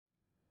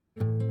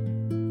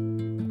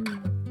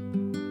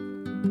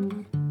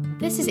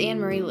This is Anne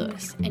Marie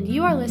Lewis, and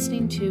you are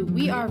listening to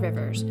We Are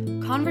Rivers,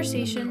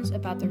 conversations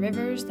about the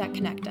rivers that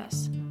connect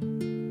us.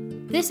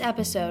 This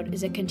episode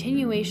is a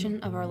continuation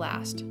of our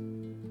last.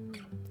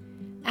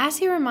 As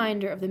a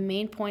reminder of the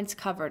main points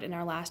covered in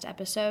our last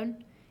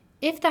episode,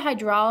 if the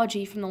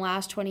hydrology from the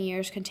last 20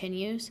 years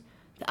continues,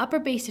 the upper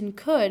basin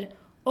could,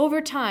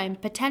 over time,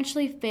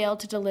 potentially fail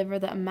to deliver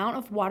the amount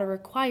of water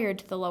required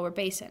to the lower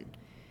basin.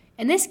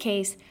 In this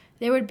case,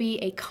 there would be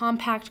a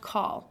compact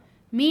call,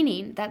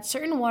 meaning that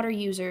certain water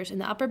users in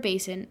the upper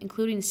basin,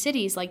 including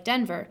cities like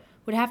Denver,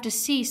 would have to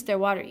cease their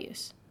water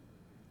use.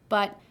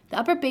 But the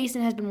upper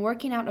basin has been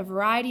working out a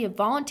variety of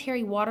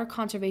voluntary water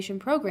conservation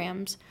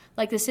programs,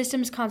 like the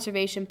Systems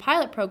Conservation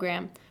Pilot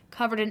Program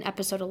covered in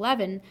Episode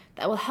 11,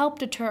 that will help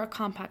deter a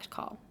compact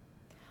call.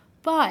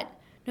 But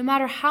no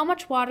matter how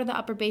much water the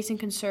upper basin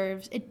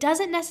conserves, it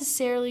doesn't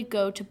necessarily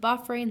go to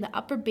buffering the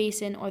upper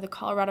basin or the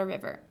Colorado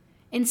River.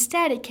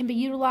 Instead, it can be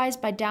utilized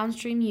by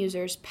downstream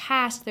users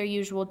past their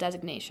usual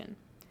designation.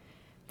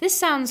 This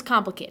sounds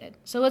complicated,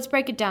 so let's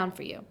break it down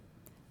for you.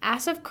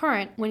 As of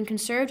current, when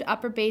conserved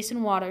upper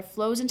basin water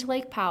flows into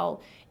Lake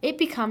Powell, it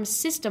becomes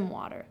system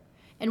water.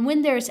 And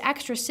when there is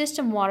extra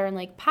system water in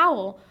Lake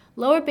Powell,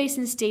 lower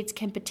basin states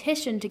can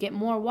petition to get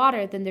more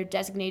water than their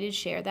designated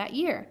share that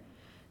year.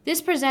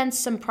 This presents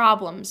some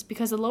problems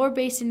because the lower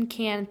basin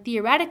can,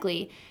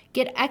 theoretically,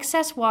 get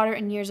excess water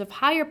in years of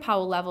higher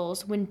Powell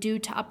levels when due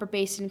to upper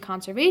basin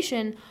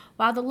conservation,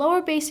 while the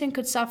lower basin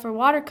could suffer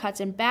water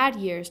cuts in bad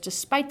years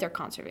despite their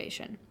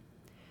conservation.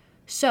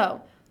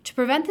 So, to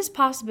prevent this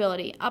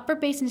possibility, upper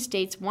basin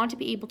states want to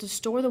be able to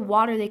store the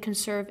water they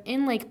conserve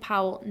in Lake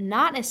Powell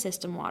not as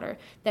system water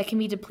that can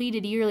be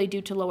depleted yearly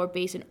due to lower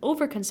basin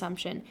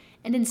overconsumption,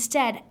 and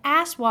instead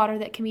as water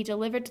that can be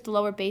delivered to the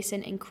lower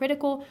basin in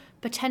critical,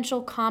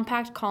 potential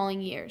compact calling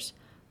years,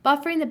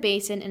 buffering the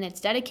basin in its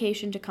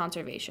dedication to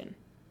conservation.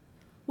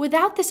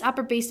 Without this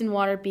upper basin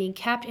water being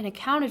kept and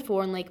accounted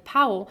for in Lake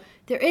Powell,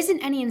 there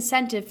isn't any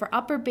incentive for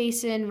upper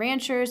basin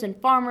ranchers and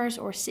farmers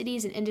or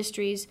cities and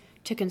industries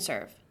to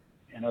conserve.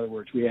 In other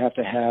words, we have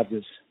to have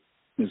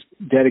this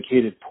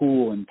dedicated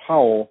pool in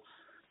Powell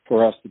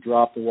for us to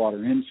drop the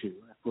water into.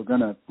 If we're going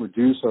to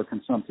reduce our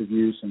consumptive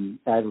use in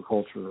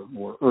agriculture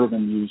or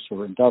urban use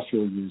or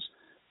industrial use,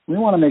 we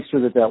want to make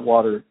sure that that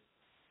water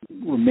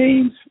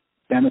remains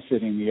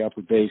benefiting the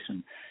upper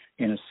basin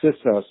and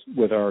assists us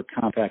with our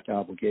compact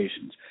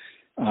obligations.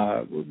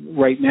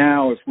 Right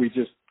now, if we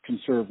just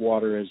conserve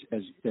water,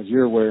 as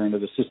you're aware, under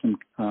the System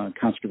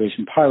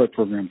Conservation Pilot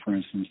Program, for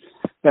instance,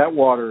 that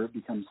water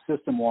becomes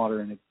system water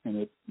and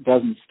it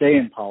doesn't stay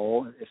in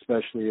Powell,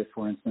 especially if,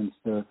 for instance,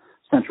 the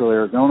Central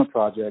Arizona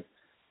Project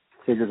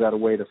figures out a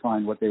way to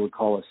find what they would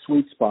call a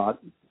sweet spot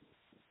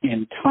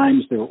and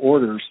times their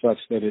orders such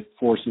that it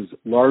forces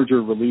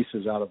larger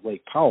releases out of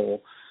Lake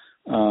Powell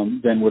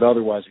than would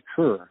otherwise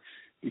occur.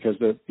 Because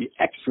the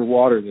extra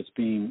water that's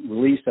being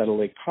released out of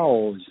Lake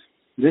Powell is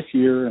this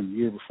year and the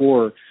year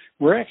before,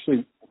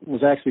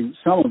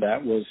 some of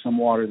that was some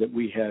water that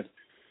we had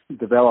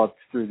developed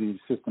through the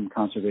System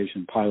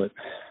Conservation Pilot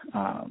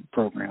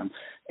Program.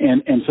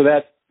 And so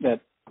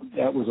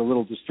that was a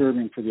little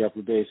disturbing for the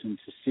upper basin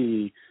to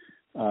see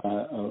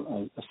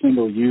a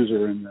single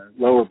user in the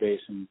lower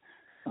basin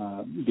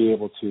be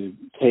able to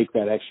take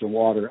that extra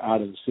water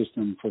out of the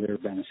system for their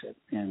benefit.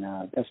 And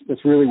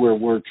that's really where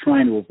we're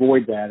trying to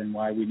avoid that and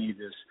why we need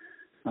this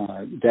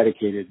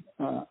dedicated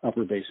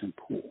upper basin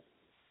pool.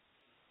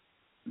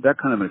 That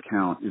kind of an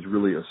account is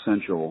really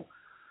essential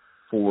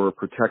for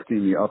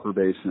protecting the upper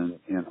basin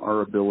and our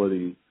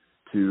ability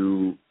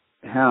to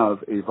have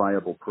a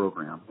viable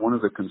program. One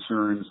of the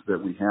concerns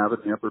that we have in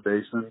the upper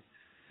basin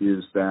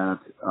is that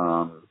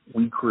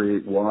we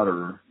create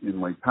water in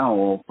Lake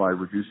Powell by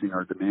reducing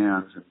our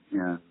demands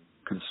and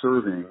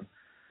conserving,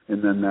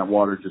 and then that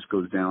water just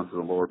goes down to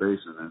the lower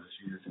basin and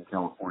is used in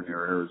California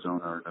or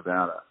Arizona or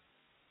Nevada.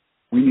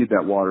 We need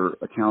that water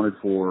accounted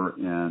for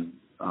and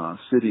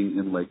sitting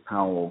in Lake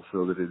Powell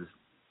so that it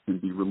can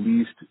be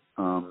released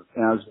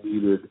as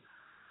needed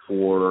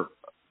for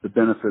the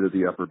benefit of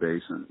the upper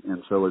basin.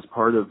 And so as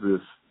part of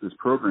this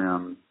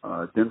program,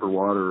 Denver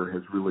Water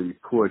has really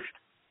pushed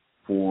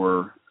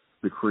for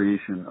the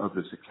creation of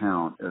this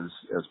account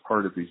as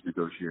part of these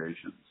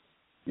negotiations.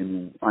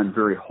 And I'm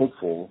very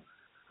hopeful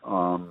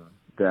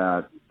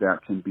that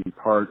can be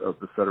part of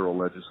the federal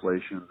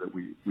legislation that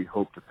we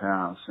hope to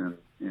pass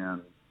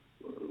and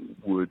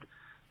would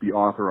be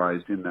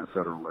authorized in that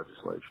federal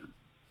legislation.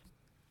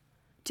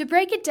 To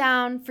break it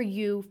down for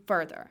you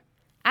further,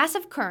 as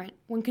of current,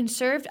 when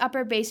conserved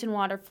upper basin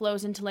water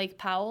flows into Lake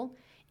Powell,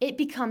 it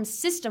becomes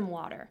system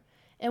water.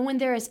 And when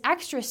there is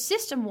extra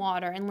system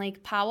water in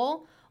Lake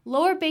Powell,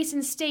 lower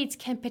basin states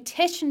can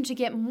petition to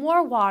get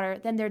more water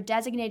than their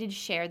designated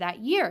share that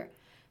year.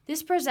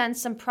 This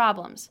presents some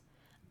problems.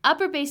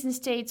 Upper basin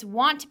states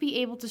want to be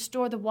able to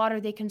store the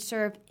water they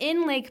conserve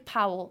in Lake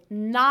Powell,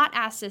 not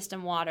as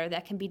system water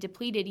that can be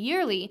depleted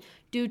yearly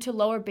due to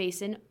lower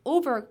basin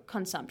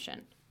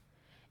overconsumption.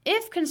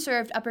 If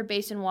conserved upper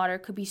basin water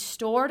could be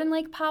stored in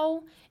Lake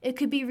Powell, it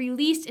could be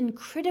released in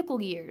critical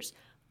years,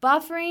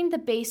 buffering the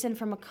basin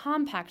from a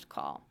compact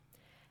call.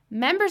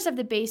 Members of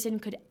the basin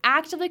could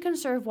actively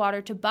conserve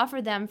water to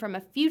buffer them from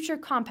a future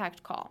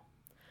compact call.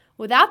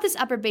 Without this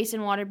upper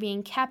basin water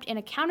being kept and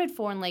accounted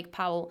for in Lake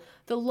Powell,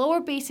 the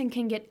lower basin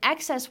can get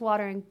excess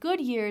water in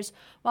good years,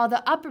 while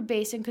the upper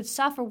basin could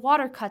suffer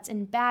water cuts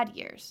in bad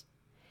years.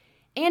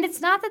 And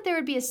it's not that there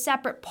would be a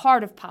separate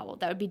part of Powell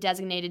that would be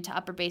designated to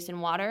upper basin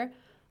water.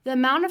 The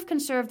amount of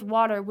conserved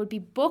water would be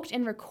booked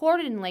and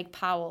recorded in Lake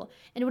Powell,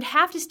 and it would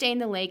have to stay in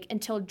the lake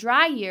until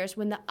dry years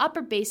when the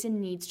upper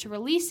basin needs to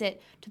release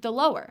it to the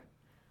lower.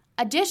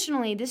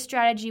 Additionally, this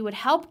strategy would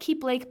help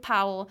keep Lake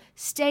Powell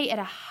stay at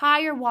a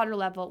higher water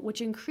level,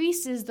 which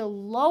increases the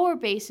lower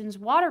basin's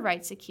water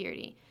right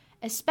security,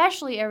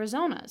 especially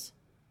Arizona's.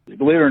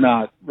 Believe it or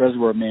not,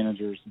 reservoir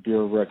managers, the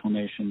Bureau of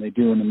Reclamation, they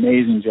do an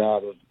amazing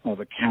job of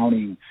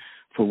accounting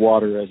for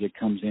water as it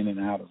comes in and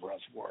out of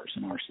reservoirs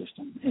in our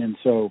system. And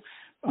so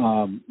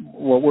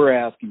what we're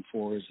asking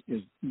for is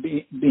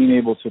being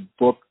able to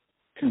book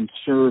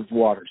conserved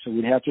water. So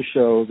we'd have to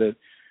show that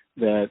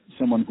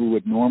someone who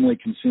would normally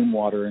consume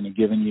water in a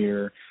given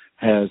year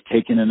has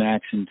taken an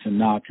action to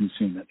not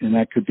consume it. And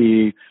it could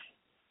be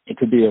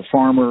a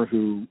farmer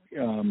who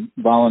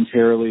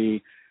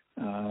voluntarily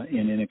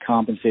and in a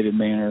compensated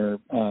manner,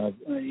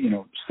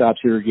 stops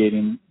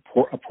irrigating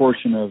a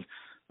portion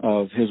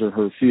of his or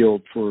her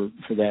field for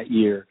that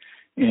year.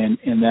 And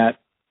that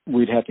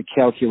we'd have to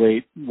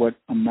calculate what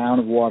amount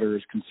of water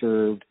is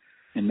conserved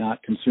and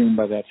not consumed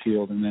by that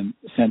field and then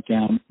sent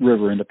down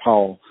river into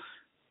Powell.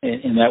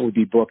 And that would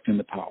be booked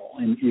into Powell.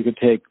 And you could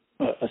take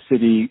a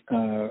city,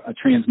 a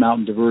Trans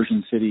Mountain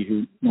diversion city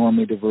who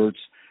normally diverts,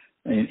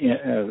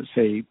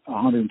 say,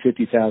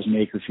 150,000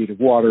 acre feet of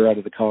water out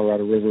of the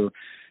Colorado River.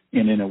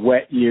 And in a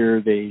wet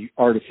year, they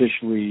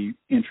artificially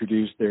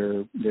introduce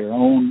their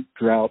own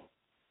drought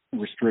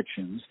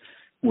restrictions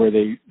where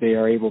they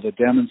are able to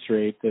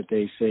demonstrate that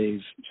they save,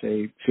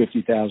 say,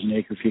 50,000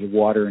 acre feet of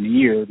water in a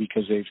year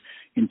because they've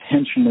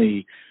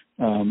intentionally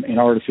and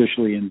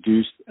artificially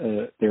induced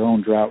their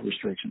own drought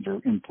restrictions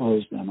or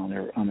imposed them on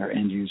their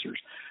end users.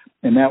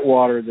 And that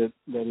water that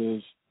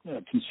is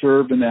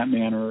conserved in that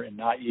manner and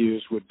not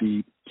used would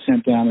be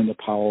sent down into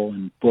Powell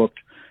and booked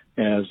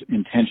as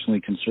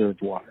intentionally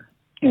conserved water.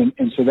 And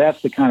so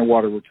that's the kind of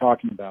water we're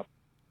talking about.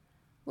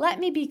 Let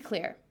me be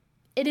clear.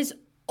 It is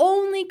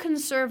only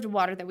conserved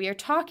water that we are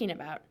talking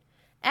about.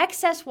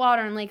 Excess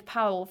water in Lake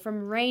Powell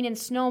from rain and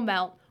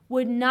snowmelt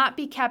would not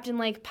be kept in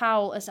Lake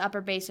Powell as upper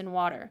basin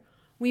water.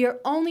 We are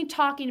only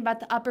talking about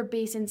the upper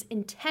basin's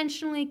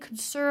intentionally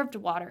conserved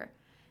water.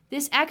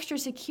 This extra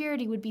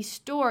security would be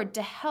stored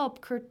to help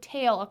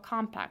curtail a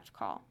compact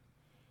call.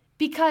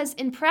 Because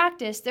in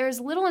practice, there is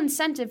little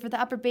incentive for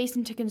the upper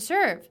basin to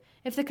conserve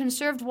if the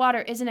conserved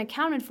water isn't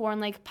accounted for in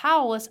Lake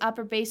Powell as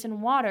upper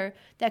basin water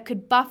that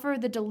could buffer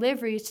the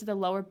deliveries to the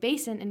lower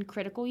basin in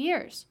critical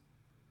years.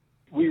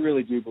 We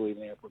really do believe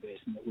in the upper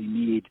basin that we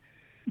need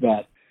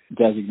that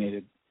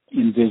designated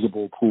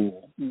invisible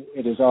pool.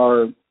 It is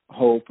our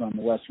hope on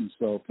the western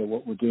slope that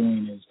what we're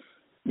doing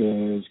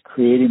is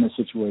creating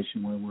a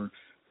situation where we're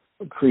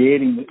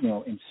creating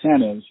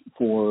incentives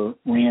for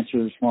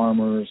ranchers,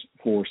 farmers,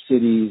 for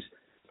cities,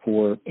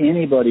 for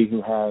anybody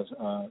who has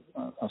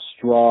a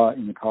straw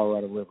in the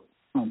Colorado River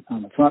on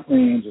the Front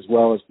Range as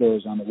well as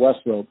those on the west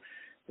slope,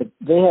 that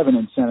they have an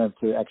incentive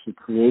to actually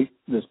create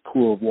this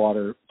pool of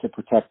water to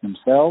protect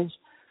themselves.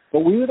 But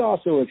we would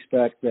also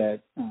expect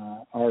that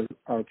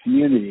our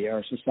community,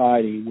 our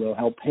society, will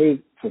help pay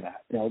for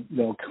that.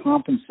 They'll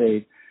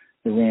compensate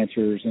the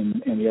ranchers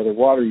and the other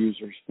water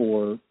users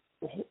for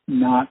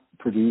not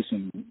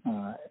producing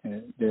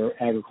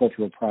their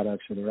agricultural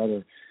products or their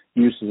other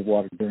uses of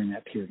water during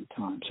that period of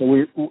time.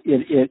 So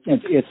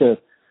it's a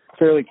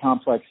fairly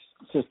complex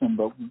system,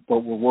 but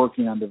we're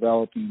working on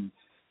developing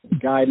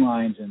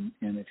guidelines and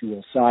if you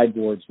will,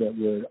 sideboards that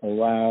would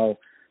allow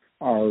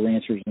our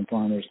ranchers and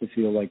farmers to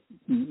feel like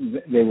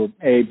they were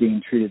A,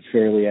 being treated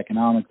fairly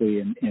economically,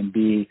 and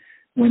B,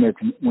 when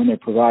they're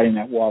providing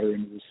that water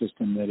into the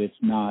system, that it's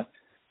not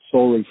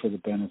solely for the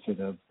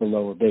benefit of the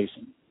lower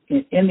basin.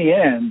 In the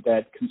end,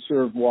 that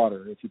conserved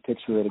water, if you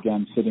picture it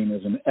again sitting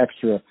as an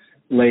extra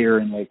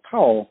layer in Lake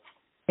Powell,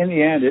 in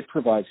the end, it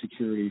provides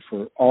security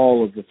for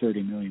all of the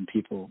 30 million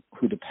people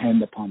who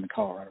depend upon the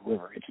Colorado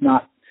River.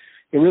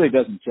 It really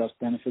doesn't just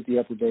benefit the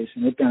upper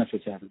basin, it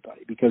benefits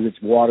everybody because it's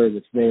water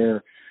that's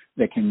there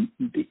that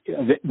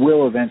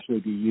will eventually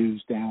be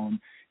used down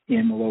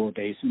in the lower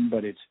basin,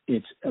 but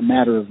it's a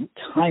matter of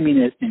timing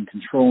it and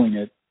controlling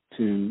it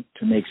to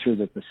make sure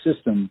that the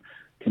system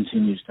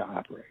continues to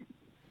operate.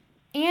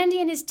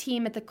 Andy and his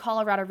team at the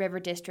Colorado River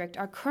District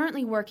are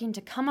currently working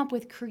to come up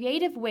with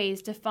creative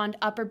ways to fund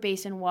upper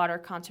basin water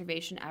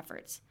conservation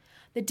efforts.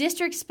 The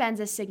district spends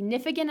a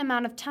significant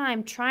amount of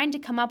time trying to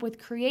come up with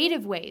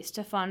creative ways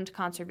to fund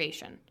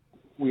conservation.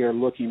 We are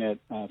looking at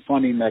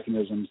funding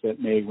mechanisms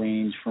that may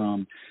range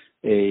from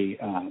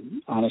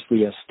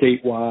honestly a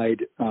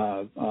statewide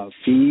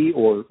fee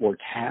or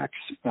tax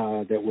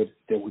that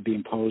would be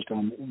imposed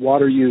on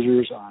water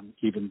users, on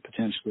even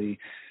potentially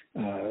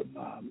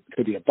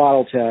could be a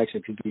bottle tax.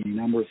 It could be a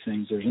number of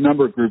things. There's a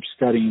number of groups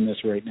studying this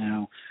right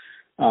now.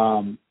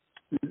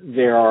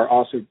 There are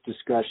also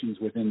discussions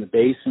within the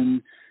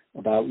basin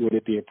about would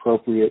it be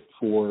appropriate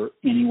for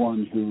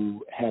anyone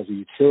who has a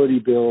utility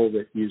bill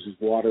that uses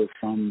water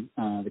from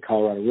the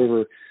Colorado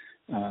River,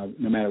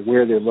 no matter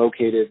where they're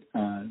located,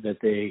 that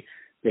they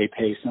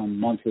pay some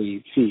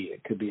monthly fee.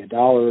 It could be $1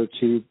 or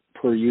 $2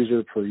 per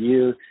user per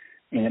year,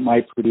 and it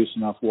might produce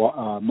enough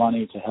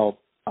money to help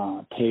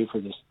pay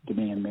for this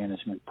demand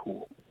management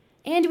pool.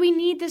 And we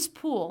need this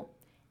pool.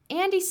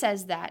 Andy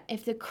says that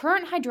if the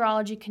current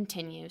hydrology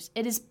continues,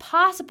 it is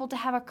possible to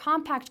have a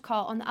compact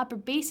call on the upper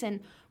basin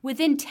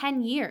within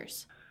 10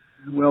 years.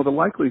 Well, the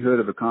likelihood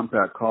of a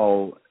compact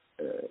call,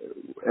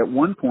 at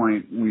one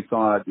point we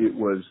thought it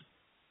was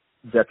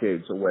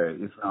decades away,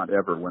 if not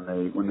ever. When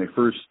they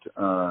first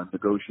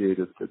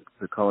negotiated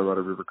the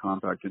Colorado River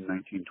Compact in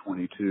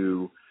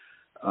 1922,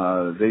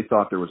 they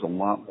thought there was a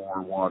lot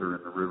more water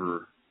in the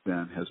river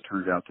than has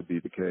turned out to be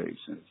the case.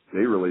 And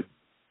they really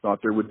thought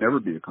there would never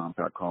be a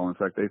compact call. In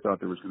fact, they thought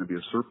there was going to be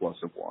a surplus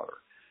of water.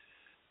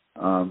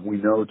 We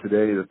know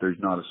today that there's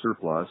not a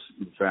surplus.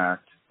 In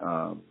fact,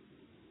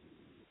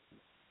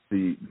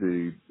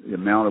 the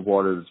amount of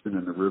water that's been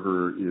in the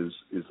river is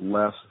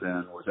less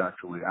than was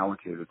actually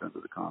allocated under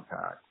the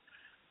compact.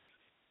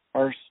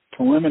 Our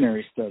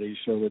preliminary studies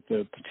show that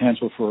the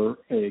potential for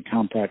a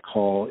compact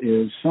call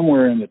is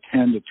somewhere in the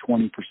 10 to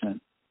 20%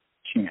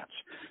 chance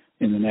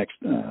in the next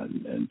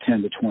 10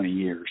 to 20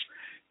 years.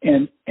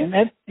 And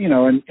that,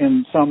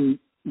 in some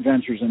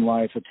ventures in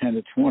life, a 10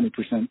 to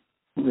 20%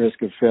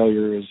 risk of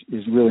failure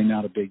is really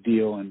not a big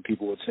deal, and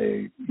people would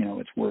say,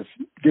 it's worth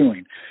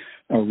doing,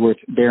 or worth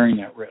bearing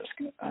that risk.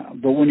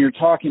 But when you're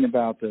talking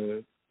about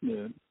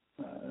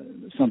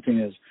something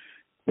as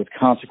with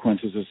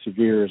consequences as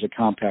severe as a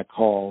compact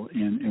call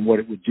and what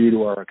it would do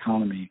to our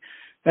economy,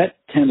 that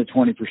 10 to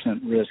 20%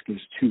 risk is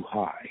too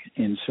high.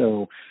 And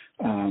so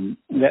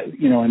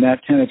that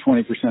 10 to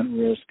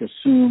 20% risk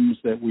assumes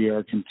that we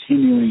are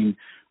continuing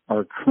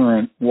our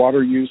current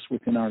water use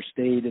within our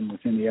state and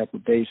within the upper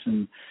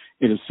basin.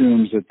 It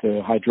assumes that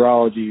the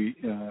hydrology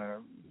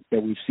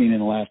that we've seen in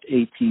the last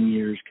 18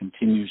 years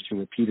continues to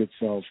repeat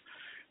itself.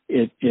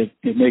 It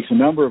makes a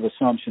number of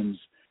assumptions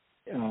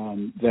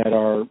that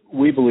are,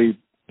 we believe,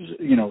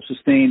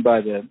 sustained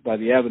by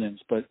the evidence,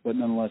 but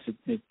nonetheless,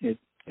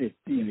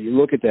 you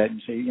look at that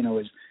and say,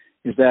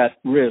 is that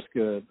risk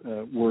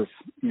worth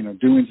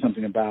doing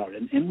something about?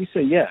 And we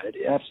say, yeah, it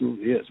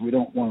absolutely is. We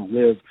don't want to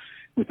live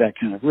with that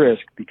kind of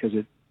risk because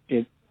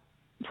it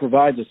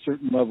provides a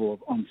certain level of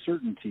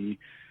uncertainty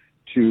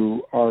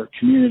to our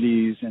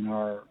communities and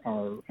our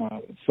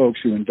folks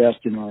who invest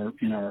in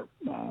our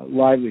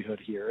livelihood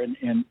here.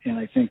 And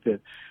I think that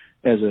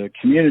as a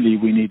community,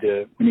 we need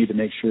to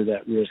make sure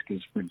that risk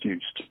is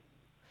reduced.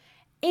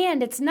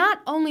 And it's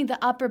not only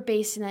the upper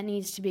basin that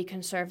needs to be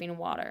conserving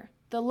water.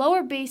 The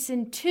lower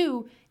basin,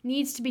 too,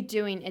 needs to be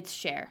doing its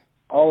share.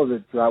 All of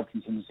the drought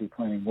contingency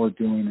planning we're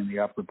doing in the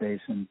upper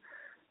basin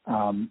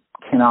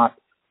cannot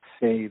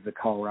save the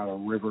Colorado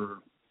River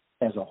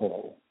as a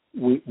whole.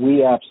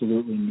 We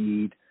absolutely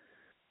need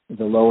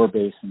the lower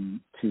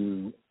basin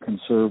to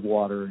conserve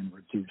water and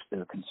reduce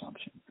their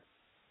consumption.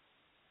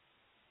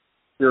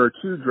 There are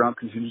two drought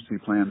contingency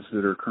plans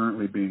that are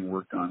currently being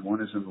worked on.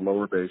 One is in the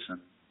lower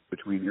basin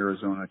between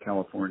Arizona,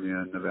 California,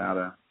 and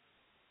Nevada,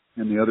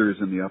 and the other is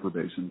in the upper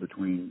basin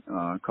between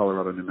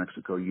Colorado, New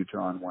Mexico,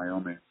 Utah, and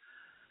Wyoming.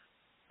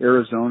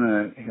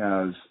 Arizona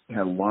has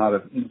had a lot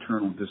of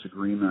internal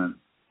disagreement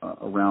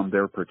around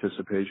their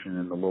participation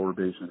in the lower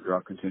basin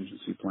drought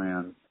contingency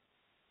plan.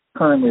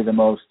 Currently, the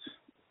most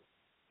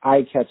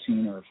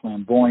eye-catching or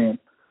flamboyant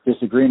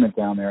disagreement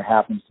down there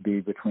happens to be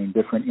between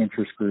different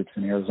interest groups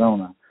in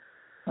Arizona.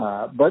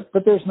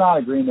 But there's not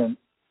agreement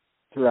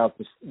throughout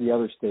the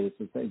other states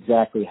as to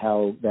exactly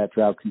how that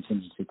drought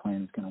contingency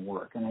plan is going to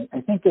work. And I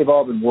think they've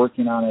all been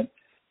working on it.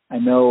 I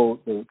know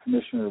the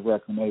Commissioner of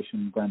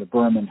Reclamation, Brenda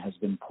Berman, has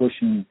been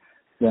pushing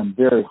them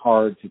very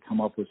hard to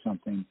come up with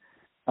something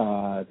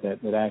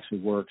that actually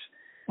works.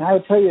 And I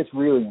would tell you it's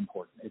really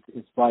important.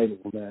 It's vital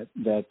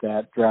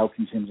that drought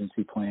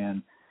contingency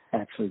plan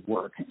actually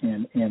work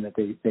and that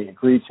they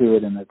agree to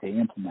it and that they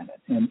implement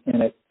it.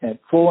 And at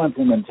full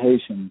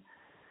implementation,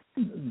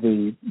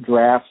 the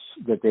drafts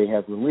that they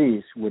have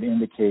released would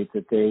indicate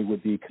that they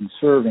would be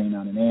conserving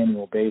on an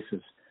annual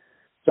basis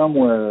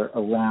somewhere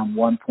around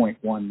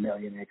 1.1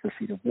 million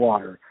acre-feet of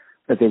water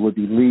that they would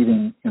be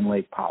leaving in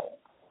Lake Powell.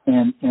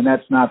 And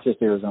that's not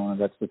just Arizona,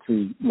 that's the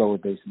three lower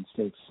basin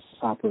states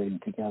operating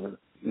together.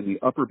 In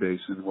the upper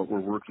basin, what we're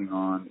working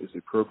on is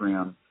a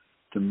program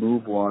to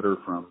move water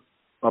from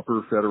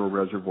upper federal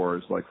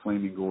reservoirs like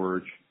Flaming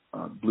Gorge,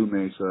 Blue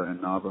Mesa,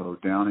 and Navajo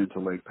down into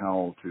Lake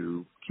Powell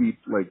to keep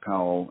Lake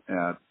Powell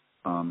at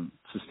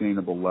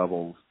sustainable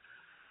levels,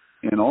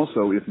 and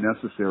also, if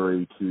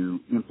necessary, to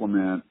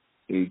implement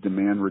a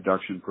demand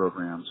reduction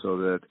program so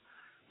that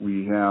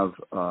we have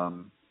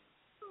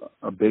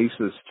a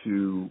basis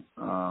to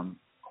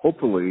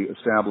hopefully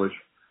establish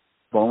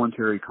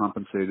voluntary,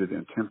 compensated,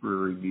 and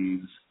temporary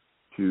means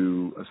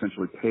to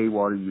essentially pay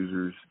water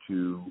users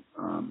to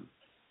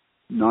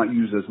not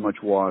use as much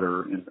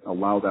water and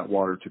allow that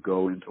water to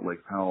go into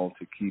Lake Powell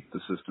to keep the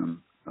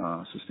system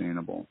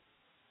sustainable.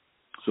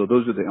 So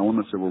those are the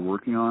elements that we're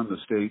working on. The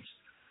states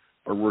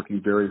are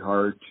working very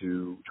hard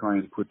to try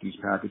and put these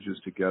packages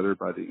together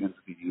by the end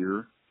of the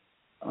year.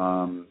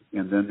 And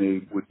then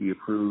they would be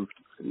approved,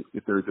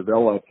 if they're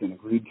developed and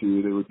agreed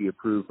to, they would be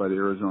approved by the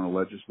Arizona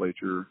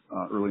legislature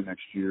early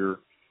next year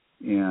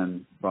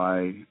and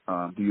by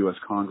the U.S.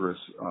 Congress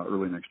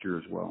early next year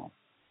as well.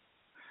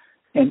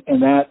 And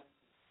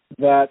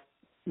that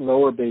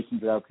lower basin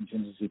drought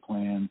contingency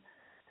plan,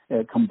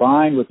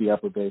 combined with the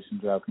upper basin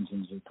drought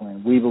contingency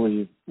plan, we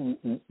believe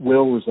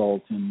will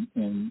result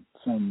in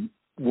some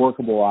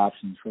workable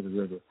options for the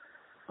river.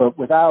 But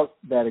without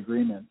that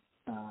agreement,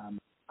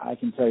 I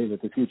can tell you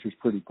that the future is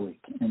pretty bleak.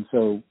 And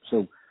so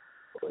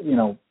you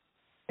know,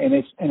 and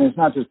it's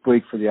not just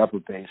bleak for the upper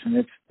basin.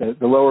 It's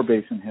the lower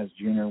basin has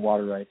junior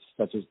water rights,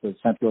 such as the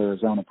Central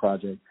Arizona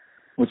project,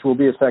 which will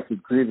be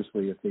affected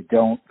grievously if they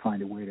don't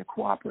find a way to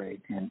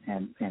cooperate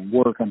and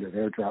work under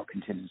their drought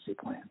contingency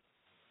plan.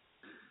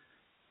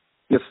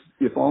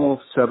 If all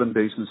 7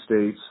 basin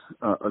states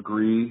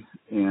agree,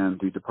 and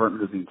the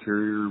Department of the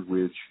Interior,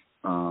 which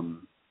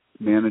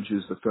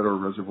manages the federal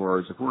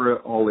reservoirs, if we're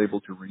all able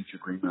to reach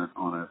agreement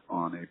on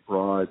a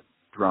broad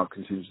drought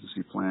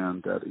contingency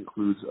plan that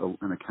includes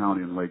an account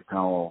in Lake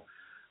Powell,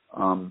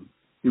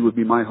 it would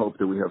be my hope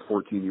that we have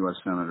 14 U.S.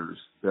 senators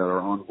that are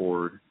on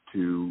board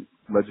to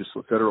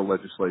federal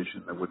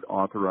legislation that would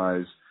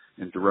authorize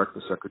and direct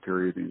the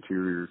Secretary of the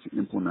Interior to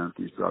implement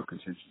these drought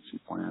contingency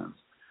plans.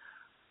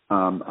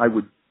 I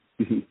would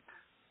be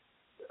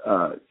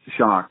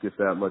shocked if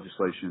that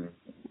legislation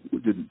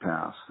didn't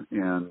pass,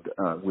 and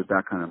with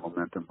that kind of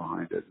momentum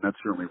behind it. And that's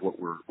certainly what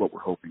we're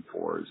hoping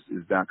for is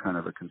that kind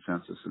of a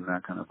consensus and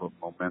that kind of a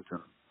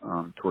momentum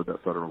toward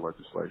that federal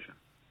legislation.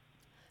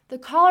 The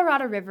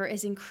Colorado River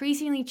is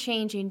increasingly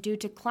changing due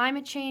to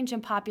climate change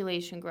and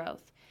population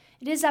growth.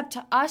 It is up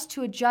to us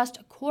to adjust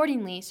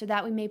accordingly so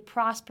that we may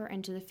prosper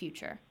into the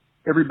future.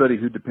 Everybody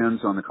who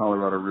depends on the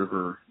Colorado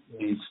River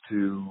needs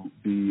to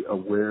be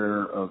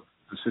aware of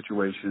the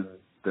situation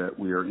that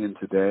we are in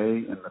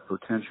today and the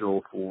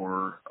potential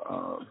for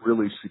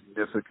really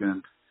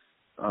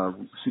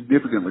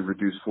significantly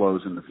reduced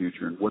flows in the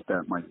future and what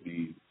that might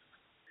mean.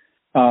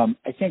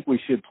 I think we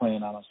should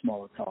plan on a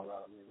smaller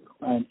Colorado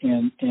River,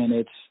 and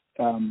it's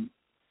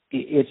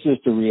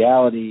just a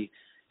reality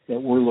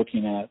that we're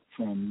looking at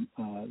from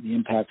the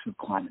impacts of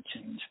climate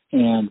change.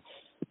 And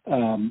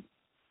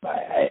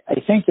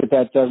I think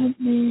that doesn't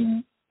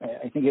mean.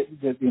 I think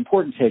the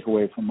important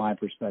takeaway from my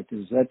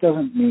perspective is that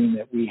doesn't mean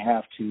that we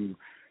have to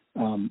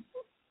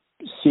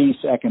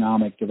cease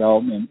economic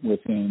development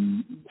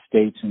within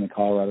states in the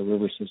Colorado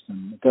River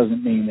system. It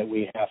doesn't mean that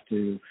we have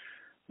to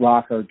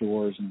lock our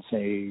doors and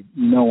say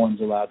no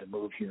one's allowed to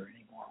move here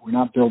anymore. We're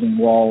not building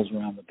walls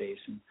around the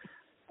basin.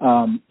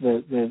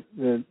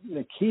 The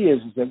key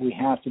is that we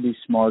have to be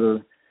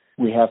smarter,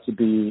 we have to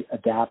be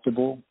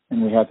adaptable,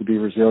 and we have to be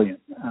resilient.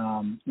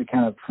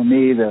 For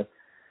me,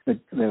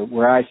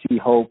 where I see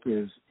hope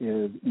is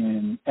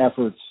in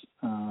efforts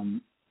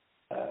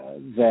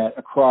that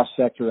across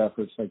sector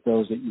efforts like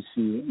those that you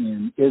see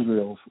in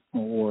Israel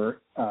or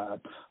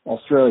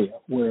Australia,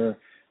 where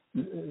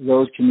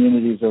those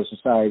communities, those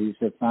societies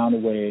have found a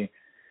way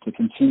to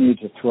continue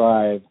to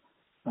thrive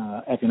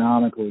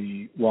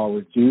economically while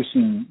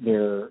reducing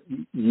their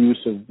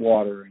use of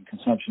water and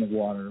consumption of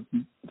water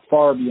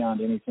far beyond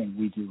anything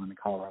we do in the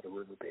Colorado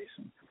River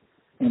Basin.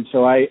 And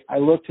so I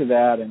look to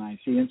that and I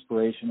see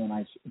inspiration,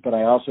 but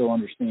I also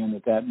understand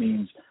that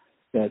means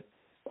that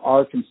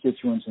our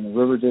constituents in the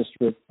River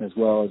District, as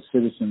well as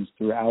citizens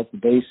throughout the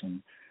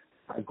basin,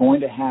 are going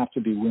to have to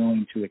be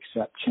willing to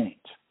accept change.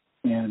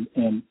 And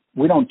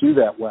we don't do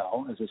that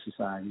well as a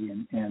society,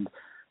 and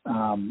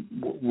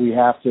we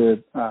have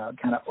to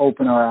kind of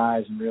open our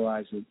eyes and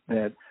realize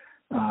that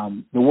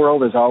the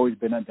world has always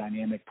been a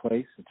dynamic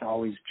place. It's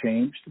always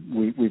changed.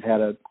 We've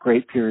had a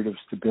great period of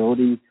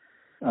stability,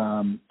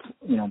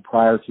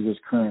 prior to this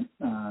current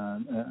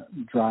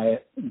dry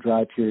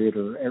period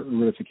or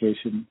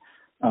aridification.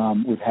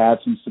 We've had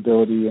some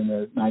stability in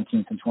the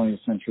 19th and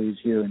 20th centuries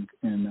here in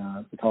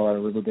the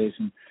Colorado River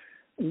Basin.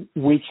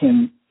 We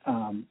can,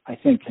 I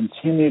think,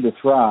 continue to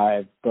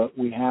thrive, but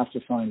we have to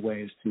find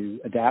ways to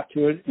adapt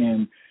to it.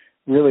 And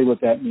really what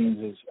that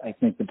means is, I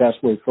think the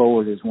best way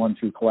forward is one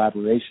through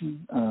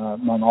collaboration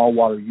among all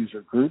water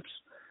user groups,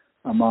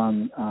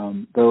 among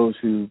those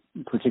who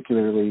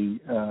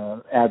particularly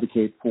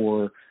advocate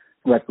for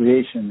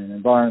recreation and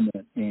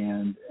environment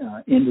and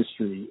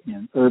industry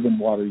and urban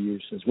water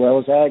use, as well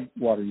as ag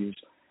water use,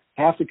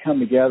 have to come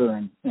together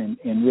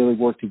and really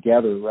work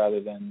together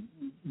rather than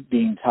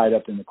being tied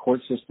up in the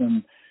court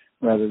system,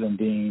 rather than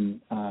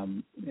being,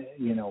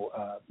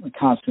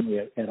 constantly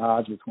at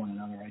odds with one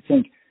another. I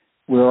think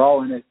we're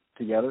all in it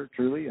together,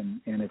 truly,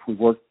 and if we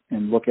work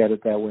and look at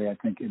it that way, I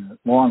think in the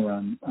long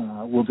run,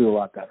 we'll do a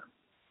lot better.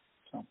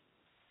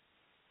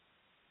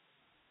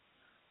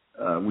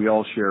 we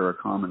all share a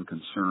common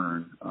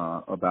concern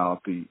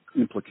about the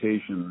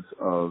implications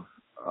of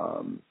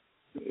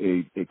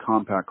a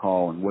compact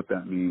haul and what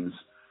that means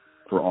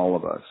for all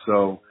of us.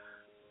 So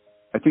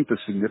I think the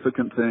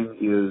significant thing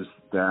is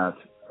that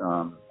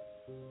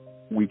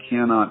we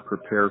cannot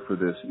prepare for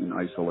this in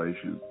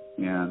isolation.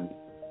 And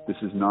this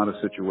is not a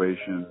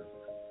situation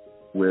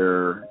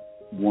where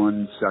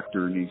one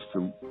sector needs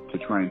to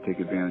try and take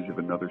advantage of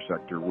another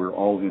sector. We're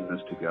all in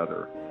this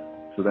together.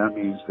 So that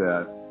means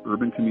that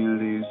urban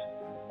communities,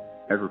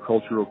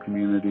 agricultural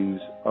communities,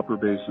 upper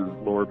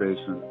basin, lower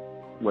basin,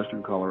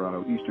 western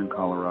Colorado, eastern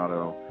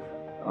Colorado,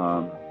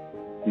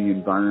 the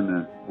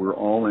environment, we're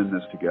all in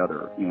this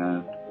together,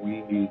 and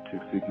we need to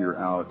figure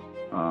out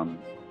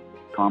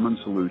common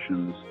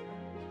solutions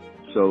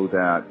so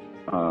that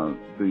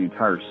the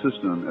entire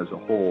system as a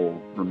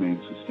whole remains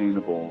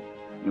sustainable,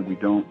 and we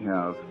don't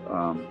have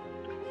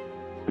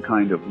the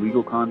kind of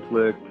legal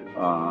conflict,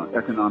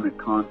 economic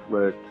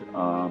conflict,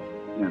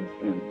 and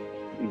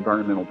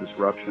environmental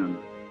disruption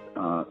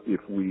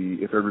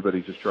if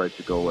everybody just tries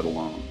to go it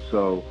alone.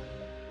 So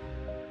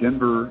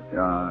Denver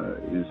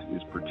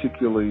is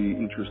particularly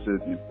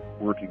interested in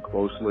working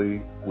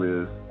closely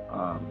with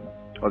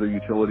other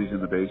utilities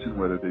in the basin,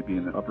 whether they be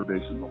in the upper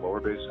basin or the lower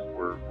basin.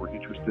 We're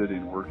interested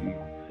in working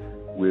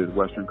with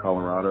Western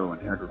Colorado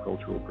and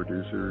agricultural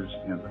producers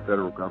and the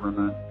federal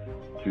government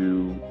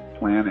to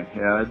plan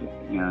ahead,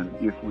 and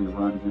if we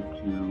run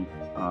into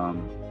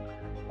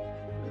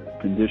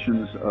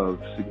conditions of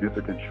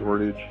significant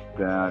shortage,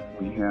 that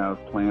we have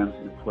plans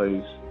in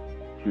place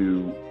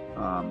to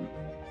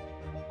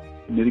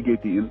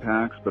mitigate the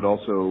impacts, but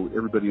also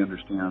everybody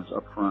understands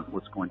up front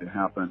what's going to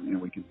happen,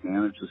 and we can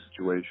manage the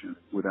situation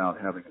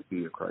without having it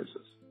be a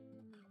crisis.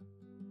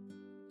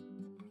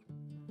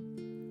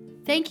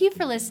 Thank you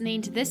for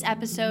listening to this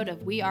episode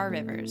of We Are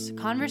Rivers,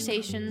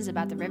 conversations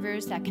about the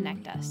rivers that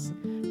connect us.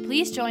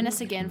 Please join us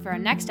again for our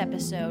next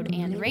episode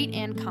and rate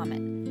and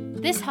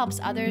comment. This helps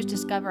others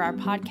discover our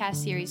podcast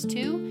series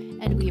too,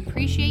 and we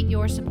appreciate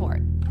your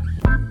support.